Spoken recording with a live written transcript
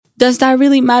does that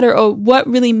really matter, or what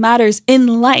really matters in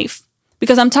life?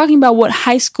 Because I'm talking about what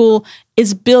high school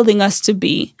is building us to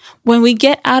be. When we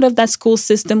get out of that school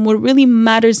system, what really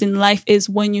matters in life is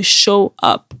when you show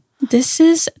up. This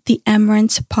is the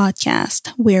Emerence Podcast,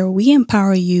 where we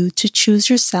empower you to choose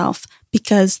yourself,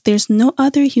 because there's no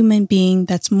other human being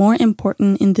that's more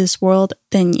important in this world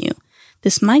than you.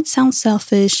 This might sound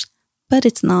selfish, but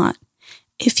it's not.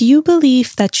 If you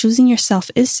believe that choosing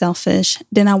yourself is selfish,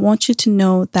 then I want you to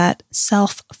know that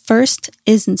self first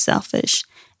isn't selfish,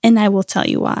 and I will tell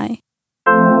you why.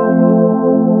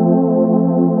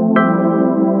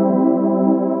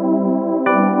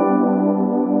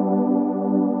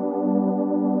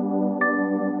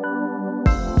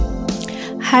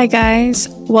 Hi guys,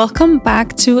 welcome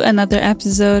back to another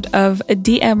episode of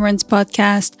the Emerence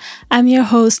Podcast. I'm your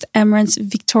host, Emerence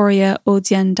Victoria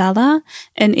Odiandala,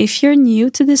 and if you're new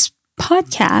to this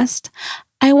podcast,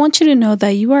 I want you to know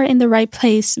that you are in the right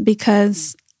place,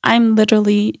 because I'm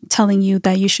literally telling you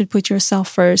that you should put yourself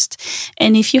first.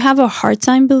 And if you have a hard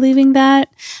time believing that,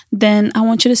 then I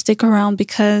want you to stick around,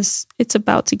 because it's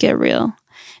about to get real.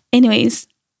 Anyways,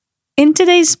 in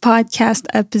today's podcast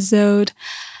episode,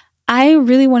 I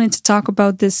really wanted to talk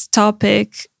about this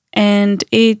topic, and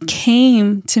it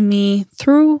came to me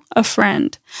through a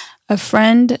friend. A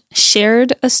friend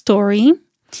shared a story,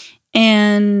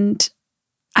 and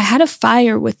I had a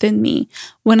fire within me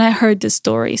when I heard this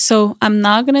story. So I'm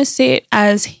not going to say it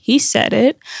as he said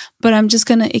it, but I'm just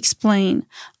going to explain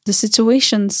the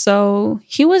situation. So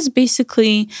he was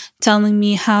basically telling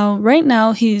me how right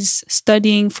now he's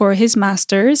studying for his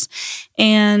master's,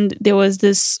 and there was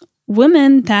this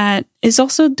woman that is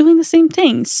also doing the same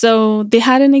thing. So they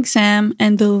had an exam,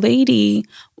 and the lady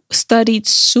studied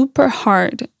super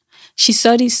hard. She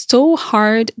studied so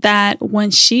hard that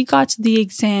when she got to the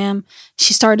exam,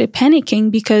 she started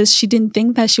panicking because she didn't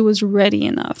think that she was ready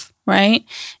enough, right?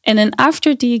 And then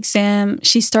after the exam,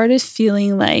 she started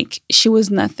feeling like she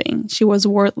was nothing. She was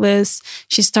worthless.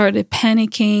 She started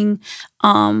panicking.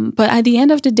 But at the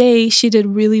end of the day, she did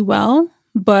really well,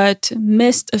 but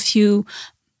missed a few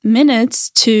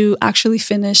minutes to actually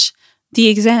finish the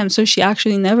exam. So she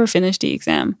actually never finished the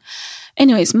exam.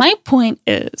 Anyways, my point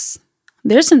is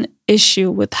there's an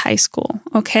issue with high school,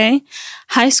 okay?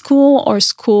 High school or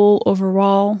school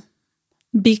overall,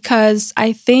 because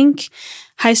I think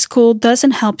high school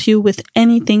doesn't help you with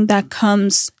anything that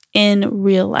comes in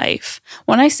real life.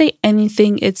 When I say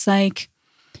anything, it's like,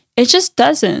 it just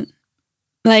doesn't.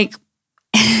 Like,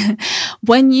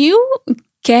 when you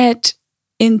get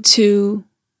into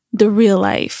the real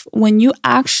life, when you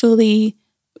actually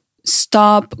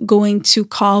stop going to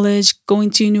college, going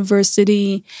to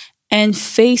university, and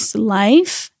face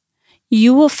life,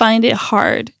 you will find it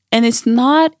hard. And it's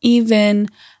not even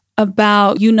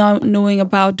about you not knowing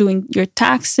about doing your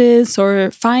taxes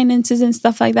or finances and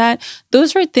stuff like that.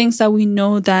 Those are things that we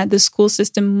know that the school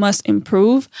system must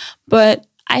improve. But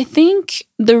I think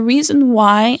the reason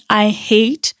why I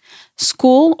hate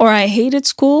school, or I hated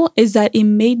school, is that it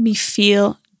made me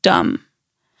feel dumb,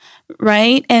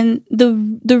 right? And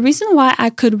the reason why I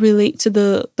could relate to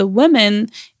the women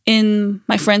in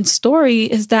my friend's story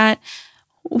is that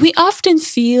we often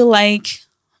feel like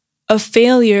a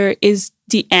failure is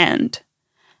the end.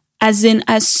 As in,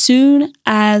 as soon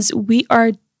as we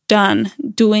are done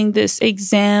doing this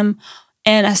exam,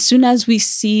 and as soon as we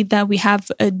see that we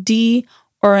have a D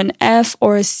or an F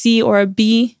or a C or a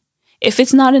B, if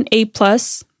it's not an A++,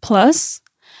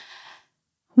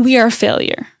 we are a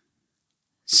failure.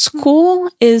 School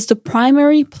is the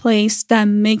primary place that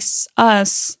makes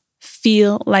us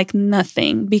feel like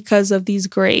nothing because of these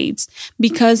grades,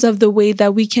 because of the way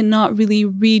that we cannot really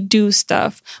redo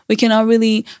stuff. We cannot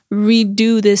really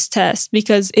redo this test,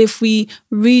 because if we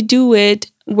redo it,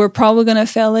 we're probably going to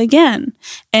fail again.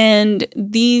 And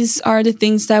these are the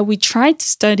things that we try to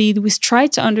study, we try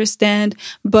to understand,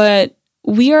 but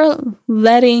we are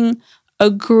letting a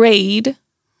grade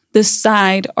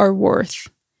decide our worth,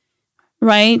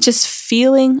 right? Just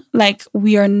feeling like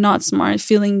we are not smart,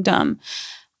 feeling dumb.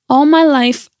 All my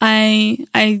life, I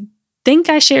think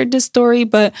I shared this story,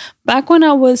 but back when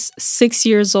I was 6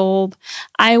 years old,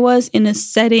 I was in a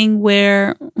setting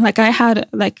where, like, I had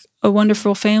like a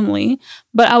wonderful family,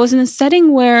 but I was in a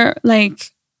setting where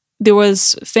like there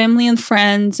was family and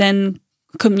friends and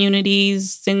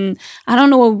communities, and I don't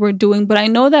know what we're doing, but I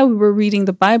know that we were reading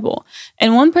the Bible.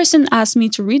 And one person asked me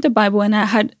to read the Bible, and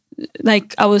I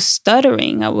was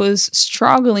stuttering. I was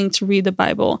struggling to read the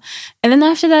Bible. And then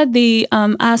after that, they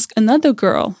asked another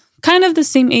girl, kind of the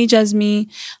same age as me,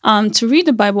 to read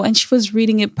the Bible, and she was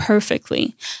reading it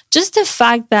perfectly. Just the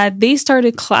fact that they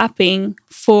started clapping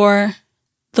for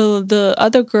the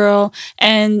other girl.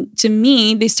 And to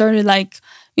me, they started like,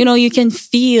 you can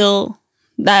feel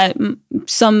that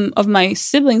some of my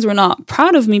siblings were not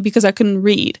proud of me because I couldn't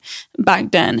read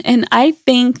back then. And I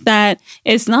think that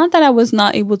it's not that I was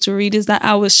not able to read, is that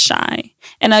I was shy.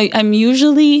 And I'm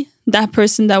usually that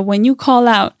person that when you call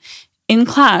out in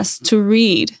class to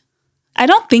read, I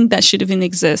don't think that should even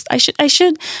exist. I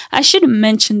should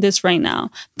mention this right now,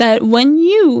 that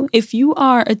if you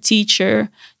are a teacher,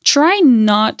 try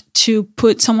not to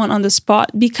put someone on the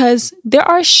spot, because there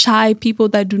are shy people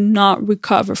that do not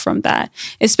recover from that.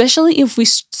 Especially if we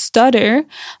stutter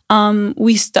and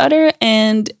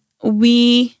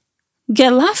we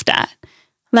get laughed at.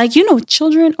 Like,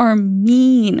 children are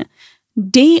mean.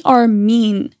 They are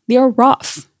mean. They are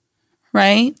rough,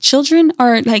 right? Children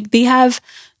are like, they have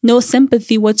no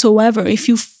sympathy whatsoever. If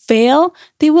you fail,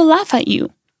 they will laugh at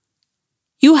you.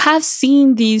 You have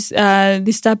seen these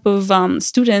type of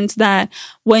students that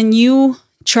when you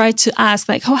try to ask,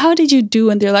 like, how did you do?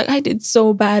 And they're like, I did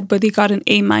so bad, but they got an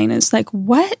A-. Like,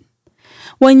 what?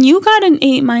 When you got an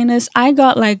A-, I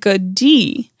got like a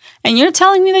D. And you're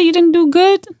telling me that you didn't do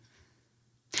good?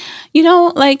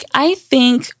 Like, I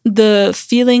think the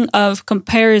feeling of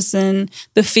comparison,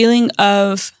 the feeling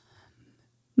of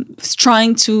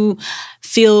trying to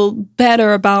feel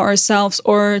better about ourselves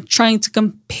or trying to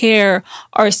compare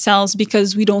ourselves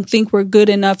because we don't think we're good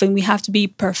enough and we have to be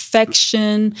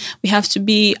perfection. We have to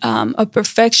be a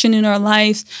perfection in our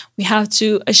lives. We have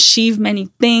to achieve many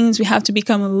things. We have to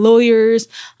become lawyers.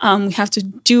 We have to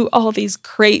do all these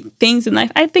great things in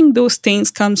life. I think those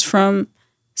things comes from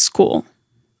school.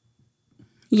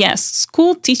 Yes,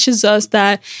 school teaches us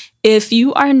that if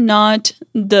you are not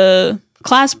the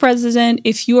class president,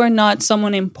 if you are not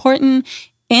someone important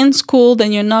in school,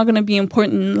 then you're not going to be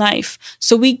important in life.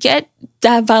 So we get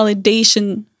that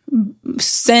validation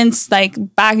since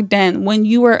like back then. When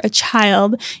you were a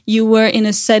child, you were in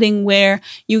a setting where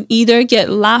you either get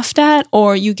laughed at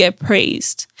or you get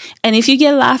praised. And if you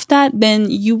get laughed at, then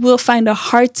you will find a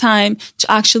hard time to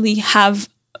actually have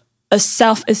a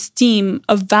self-esteem,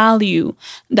 a value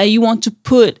that you want to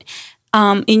put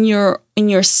in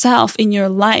yourself, in your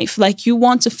life. Like, you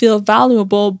want to feel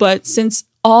valuable, but since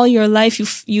all your life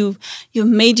you've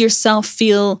made yourself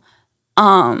feel,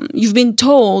 you've been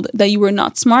told that you were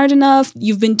not smart enough.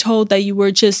 You've been told that you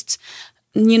were just,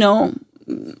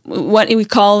 what we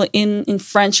call in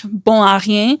French, bon à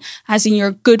rien, as in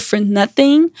you're good for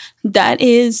nothing. That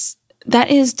is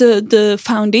the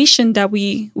foundation that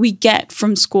we get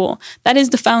from school. That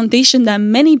is the foundation that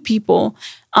many people,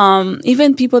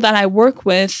 even people that I work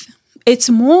with, it's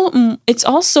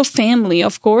also family,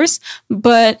 of course,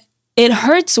 but it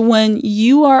hurts when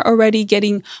you are already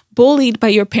getting bullied by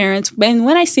your parents. And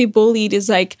when I say bullied, is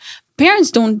like,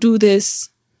 parents don't do this,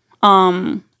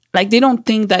 like, they don't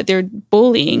think that they're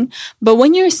bullying. But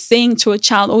when you're saying to a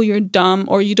child, oh, you're dumb,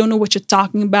 or you don't know what you're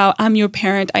talking about, I'm your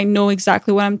parent, I know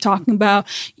exactly what I'm talking about.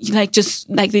 Like, just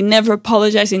like, they never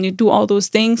apologize and you do all those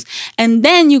things. And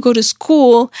then you go to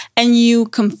school and you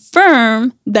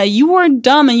confirm that you are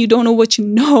dumb and you don't know what you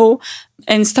know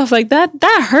and stuff like that.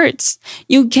 That hurts.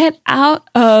 You get out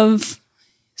of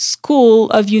school,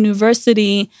 of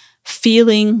university,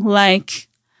 feeling like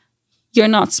you're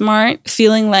not smart,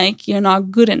 feeling like you're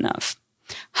not good enough.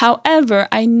 However,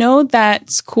 I know that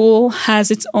school has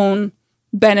its own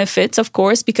benefits, of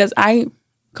course, because I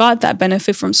got that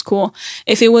benefit from school.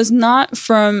 If it was not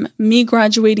from me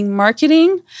graduating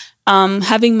marketing,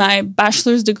 having my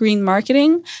bachelor's degree in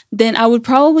marketing, then I would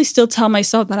probably still tell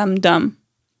myself that I'm dumb.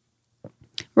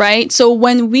 Right? So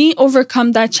when we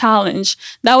overcome that challenge,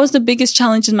 that was the biggest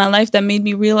challenge in my life that made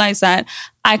me realize that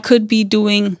I could be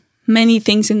doing many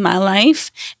things in my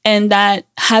life, and that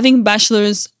having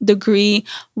bachelor's degree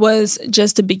was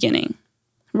just the beginning,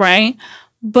 right?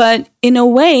 But in a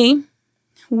way,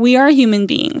 we are human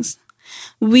beings.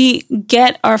 We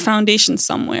get our foundation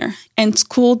somewhere, and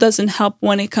school doesn't help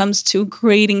when it comes to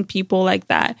grading people like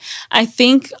that. I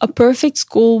think a perfect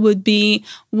school would be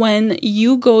when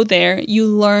you go there, you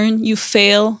learn, you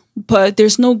fail, but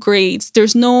there's no grades.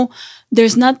 There's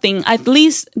nothing. At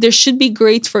least there should be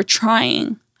grades for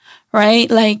trying.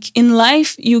 Right? Like, in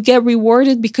life, you get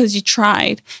rewarded because you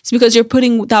tried. It's because you're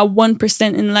putting that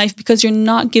 1% in life, because you're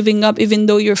not giving up, even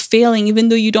though you're failing, even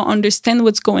though you don't understand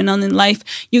what's going on in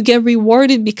life. You get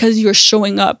rewarded because you're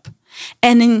showing up.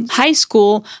 And in high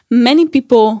school, many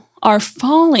people are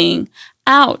falling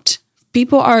out.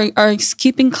 People are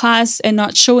skipping class and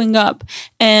not showing up.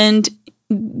 And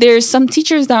there's some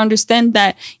teachers that understand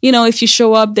that, if you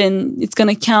show up, then it's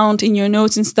going to count in your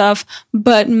notes and stuff.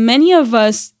 But many of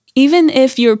us, even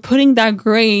if you're putting that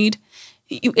grade,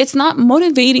 it's not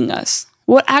motivating us.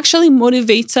 What actually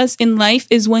motivates us in life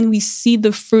is when we see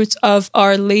the fruits of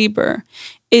our labor,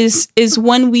 is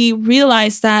when we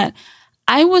realize that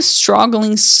I was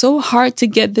struggling so hard to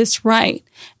get this right,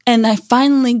 and I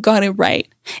finally got it right.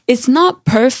 It's not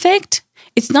perfect.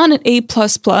 It's not an A++,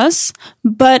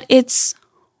 but it's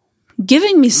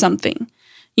giving me something.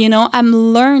 I'm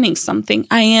learning something.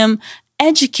 I am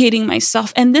educating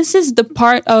myself. And this is the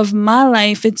part of my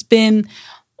life. It's been,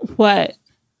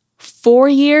 4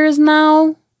 years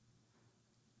now?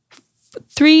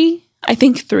 3? I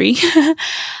think 3.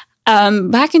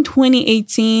 Back in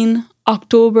 2018,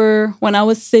 October, when I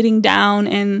was sitting down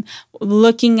and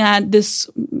looking at this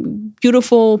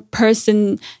beautiful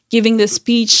person giving the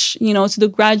speech, to the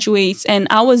graduates, and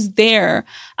I was there,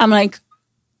 I'm like,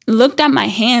 looked at my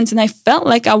hands and I felt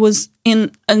like I was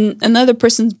in another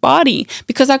person's body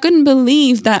because I couldn't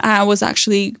believe that I was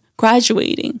actually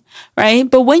graduating, right?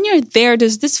 But when you're there,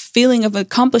 there's this feeling of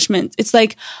accomplishment. It's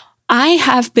like, I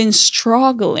have been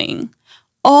struggling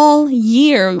all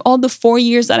year, all the 4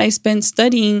 years that I spent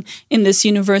studying in this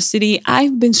university,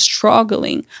 I've been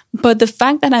struggling. But the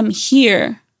fact that I'm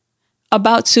here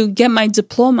about to get my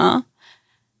diploma,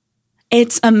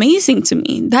 it's amazing to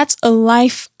me. That's a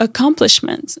life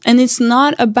accomplishment. And it's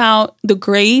not about the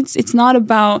grades. It's not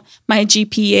about my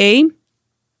GPA.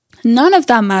 None of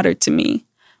that mattered to me.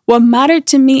 What mattered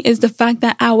to me is the fact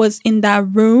that I was in that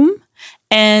room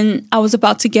and I was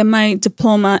about to get my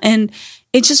diploma, and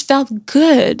it just felt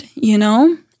good,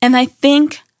 And I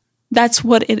think that's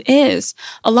what it is.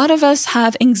 A lot of us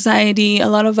have anxiety. A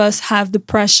lot of us have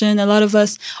depression. A lot of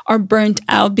us are burnt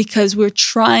out because we're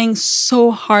trying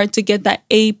so hard to get that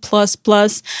A++.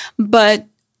 But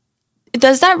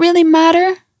does that really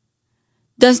matter?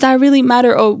 Does that really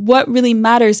matter? Or what really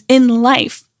matters in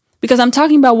life? Because I'm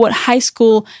talking about what high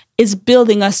school is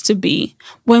building us to be.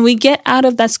 When we get out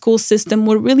of that school system,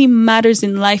 what really matters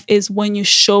in life is when you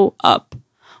show up.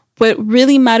 What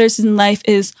really matters in life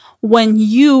is when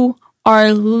you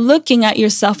are looking at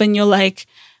yourself and you're like,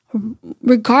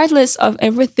 regardless of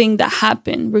everything that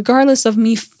happened, regardless of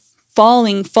me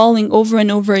falling over and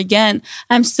over again,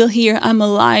 I'm still here. I'm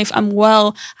alive. I'm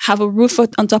well. I have a roof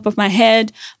on top of my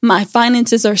head. My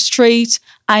finances are straight.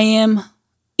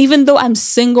 Even though I'm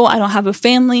single, I don't have a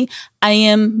family, I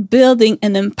am building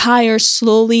an empire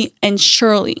slowly and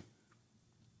surely.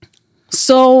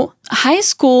 So high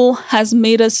school has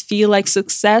made us feel like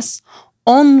success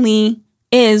only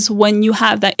is when you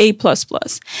have that A++.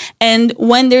 And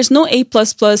when there's no A++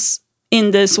 in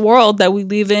this world that we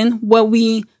live in, what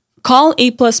we call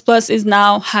A++ is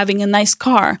now having a nice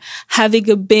car, having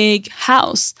a big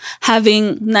house,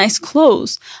 having nice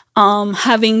clothes,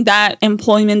 having that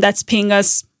employment that's paying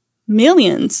us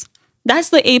millions.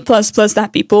 That's the A++ that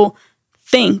people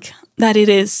think that it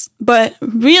is. But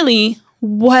really,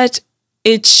 what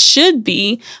it should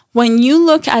be when you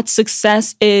look at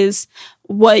success is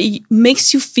what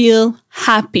makes you feel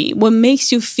happy, what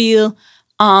makes you feel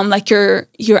like you're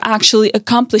actually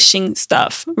accomplishing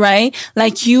stuff, right?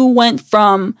 Like you went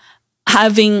from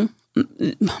having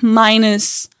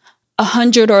minus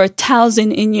 100 or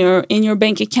 1,000 in your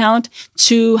bank account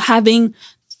to having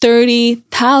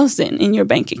 30,000 in your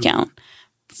bank account,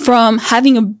 from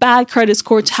having a bad credit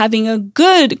score to having a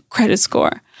good credit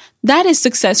score. That is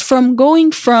success. From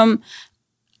going from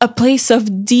a place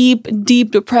of deep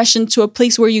depression to a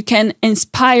place where you can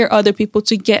inspire other people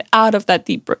to get out of that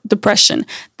deep depression.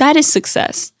 That is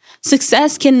success.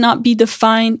 Success cannot be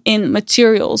defined in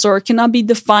materials or cannot be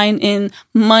defined in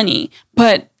money,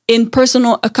 but in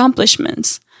personal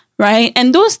accomplishments. Right?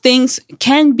 And those things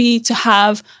can be to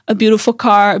have a beautiful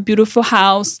car, a beautiful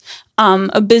house,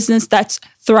 a business that's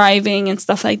thriving and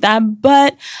stuff like that.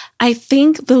 But I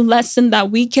think the lesson that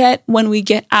we get when we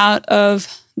get out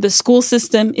of the school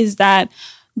system is that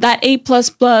A++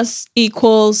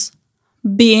 equals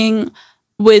being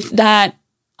with that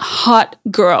hot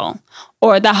girl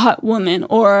or that hot woman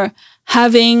or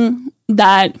having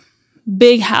that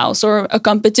big house or a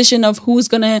competition of who's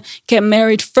going to get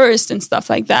married first and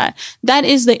stuff like that. That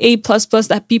is the A++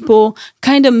 that people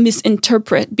kind of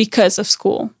misinterpret because of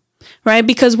school, right?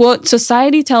 Because what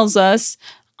society tells us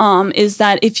is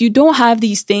that if you don't have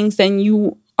these things, then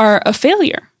you are a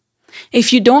failure.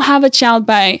 If you don't have a child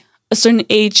by a certain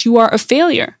age, you are a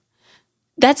failure.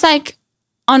 That's like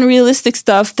unrealistic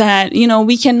stuff that,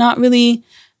 we cannot really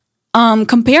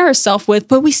compare ourselves with,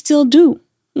 but we still do.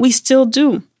 We still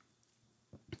do.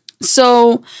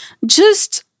 So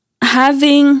just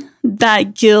having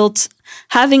that guilt,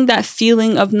 having that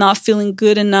feeling of not feeling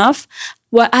good enough,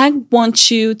 what I want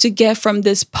you to get from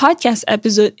this podcast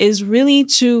episode is really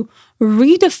to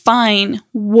redefine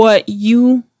what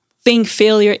you think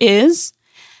failure is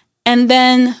and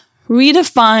then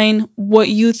redefine what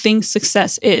you think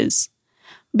success is.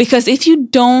 Because if you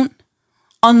don't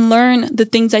unlearn the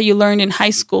things that you learned in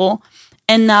high school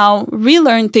and now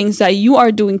relearn things that you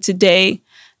are doing today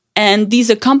and these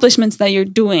accomplishments that you're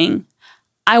doing,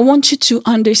 I want you to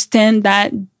understand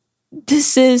that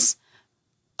this is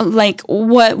like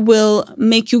what will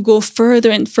make you go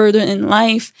further and further in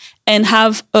life and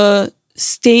have a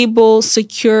stable,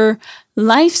 secure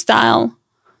lifestyle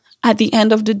at the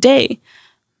end of the day.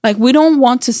 Like, we don't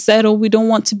want to settle. We don't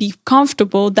want to be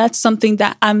comfortable. That's something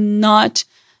that I'm not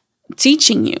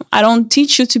teaching you. I don't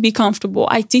teach you to be comfortable.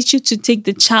 I teach you to take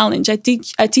the challenge. I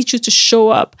teach you to show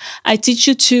up. I teach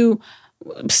you to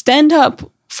stand up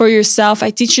for yourself.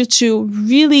 I teach you to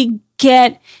really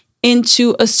get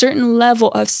into a certain level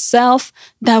of self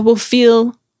that will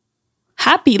feel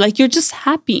happy. Like, you're just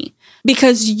happy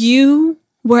because you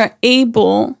were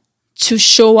able to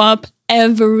show up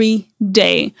every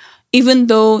day, even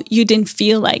though you didn't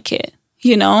feel like it,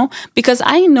 you know? Because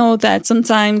I know that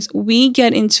sometimes we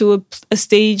get into a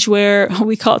stage where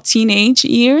we call teenage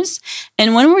years.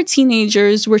 And when we're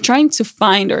teenagers, we're trying to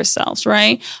find ourselves,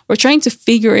 right? We're trying to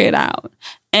figure it out.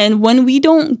 And when we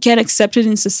don't get accepted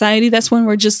in society, that's when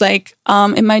we're just like,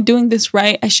 am I doing this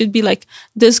right? I should be like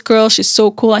this girl. She's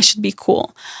so cool. I should be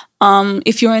cool.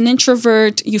 If you're an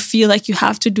introvert, you feel like you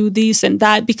have to do this and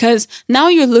that because now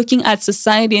you're looking at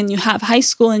society and you have high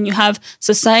school and you have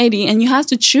society and you have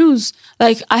to choose.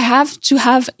 Like, I have to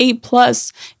have A+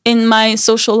 in my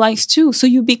social life too. So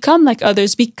you become like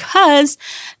others because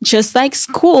just like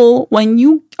school, when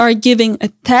you are giving a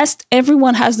test,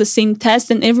 everyone has the same test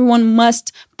and everyone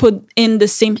must put in the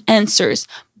same answers.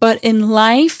 But in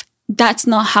life, that's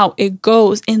not how it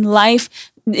goes. In life,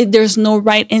 there's no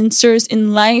right answers.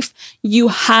 In life, you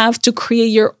have to create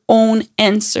your own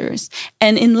answers.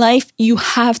 And in life, you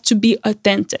have to be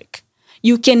authentic.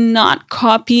 You cannot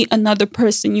copy another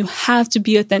person. You have to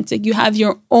be authentic. You have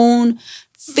your own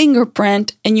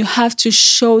fingerprint and you have to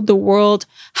show the world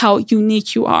how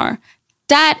unique you are.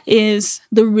 That is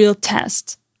the real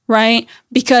test, right?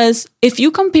 Because if you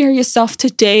compare yourself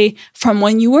today from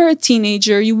when you were a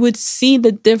teenager, you would see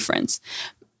the difference.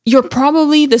 You're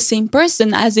probably the same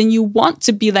person, as in you want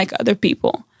to be like other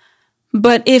people.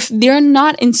 But if they're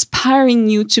not inspiring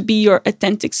you to be your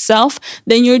authentic self,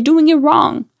 then you're doing it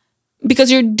wrong.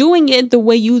 Because you're doing it the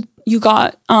way you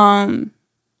got, the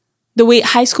way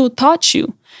high school taught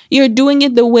you. You're doing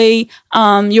it the way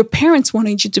your parents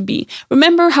wanted you to be.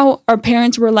 Remember how our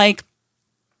parents were like,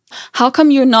 how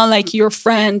come you're not like your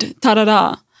friend,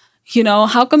 ta-da-da? You know,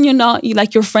 how come you're not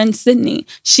like your friend Sydney?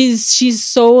 She's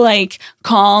so like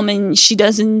calm and she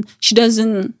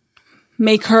doesn't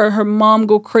make her mom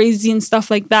go crazy and stuff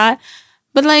like that.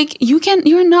 But like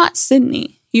you're not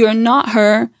Sydney. You're not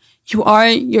her. You are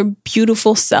your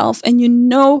beautiful self and you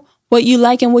know what you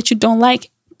like and what you don't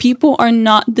like. People are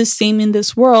not the same in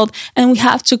this world and we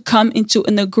have to come into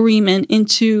an agreement,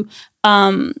 into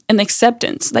an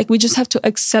acceptance. Like, we just have to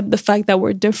accept the fact that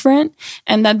we're different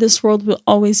and that this world will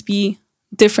always be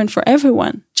different for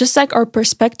everyone. Just like our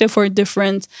perspective are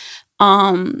different,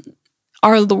 the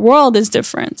world is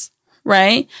different,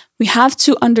 right? We have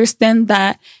to understand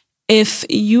that if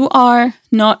you are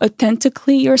not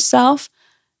authentically yourself,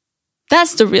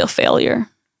 that's the real failure.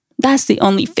 That's the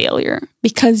only failure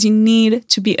because you need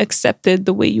to be accepted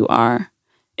the way you are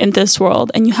in this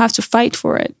world and you have to fight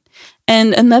for it.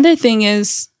 And another thing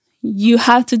is you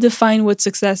have to define what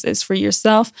success is for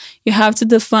yourself. You have to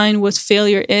define what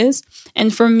failure is.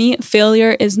 And for me,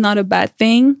 failure is not a bad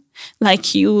thing.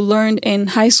 Like you learned in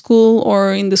high school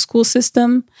or in the school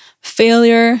system,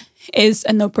 failure is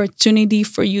an opportunity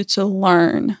for you to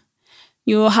learn.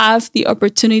 You will have the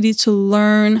opportunity to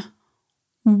learn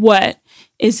what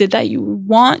is it that you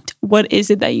want, what is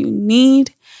it that you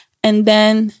need, and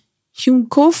then you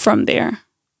go from there.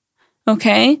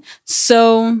 Okay,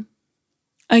 so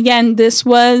again, this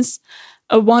was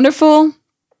a wonderful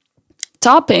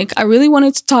topic. I really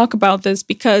wanted to talk about this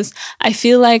because I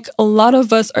feel like a lot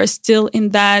of us are still in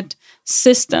that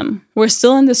system. We're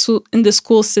still in the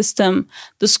school system.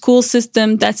 The school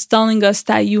system that's telling us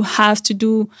that you have to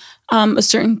do a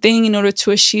certain thing in order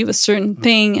to achieve a certain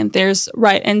thing, and there's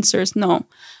right answers. No.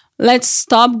 Let's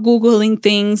stop Googling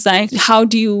things like, how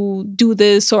do you do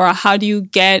this or how do you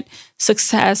get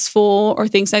successful or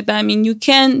things like that. I mean, you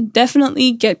can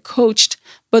definitely get coached,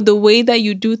 but the way that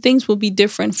you do things will be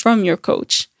different from your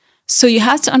coach. So you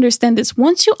have to understand this.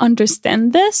 Once you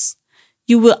understand this,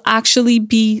 you will actually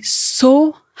be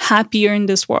so happier in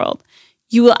this world.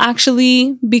 You will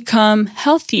actually become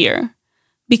healthier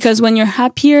Because when you're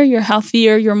happier, you're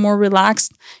healthier, you're more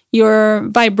relaxed, your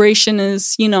vibration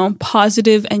is,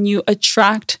 positive, and you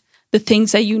attract the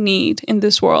things that you need in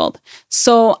this world.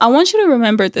 So I want you to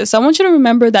remember this. I want you to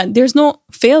remember that there's no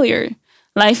failure.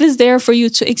 Life is there for you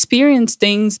to experience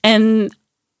things and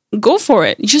go for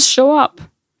it. Just show up.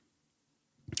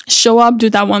 Show up, do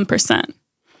that 1%.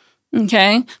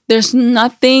 Okay? There's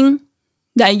nothing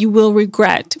that you will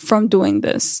regret from doing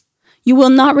this. You will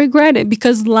not regret it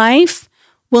because life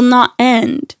will not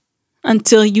end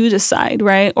until you decide,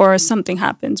 right? Or something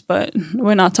happens, but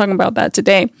we're not talking about that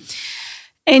today.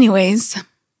 Anyways,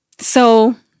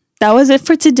 so that was it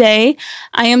for today.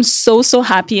 I am so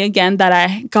happy again that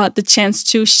I got the chance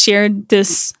to share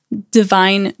this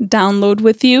divine download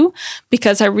with you,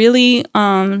 because I really,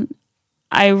 I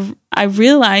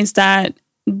realized that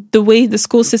the way the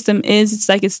school system is, it's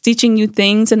like it's teaching you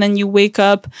things, and then you wake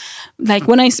up. Like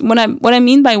what I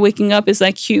mean by waking up is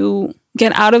like you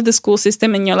get out of the school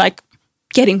system and you're like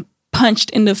getting punched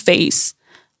in the face.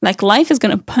 Like life is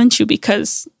gonna punch you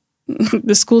because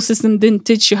the school system didn't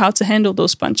teach you how to handle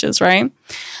those punches, right?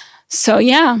 So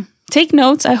yeah, take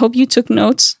notes. I hope you took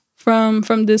notes from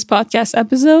this podcast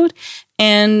episode.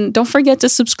 And don't forget to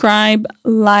subscribe,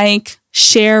 like,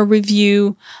 share,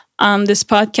 review this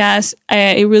podcast.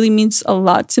 It really means a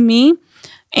lot to me.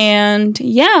 And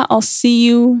yeah, I'll see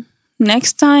you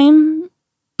next time.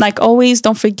 Like always,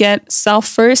 don't forget, self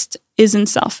first isn't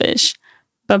selfish.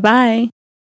 Bye-bye.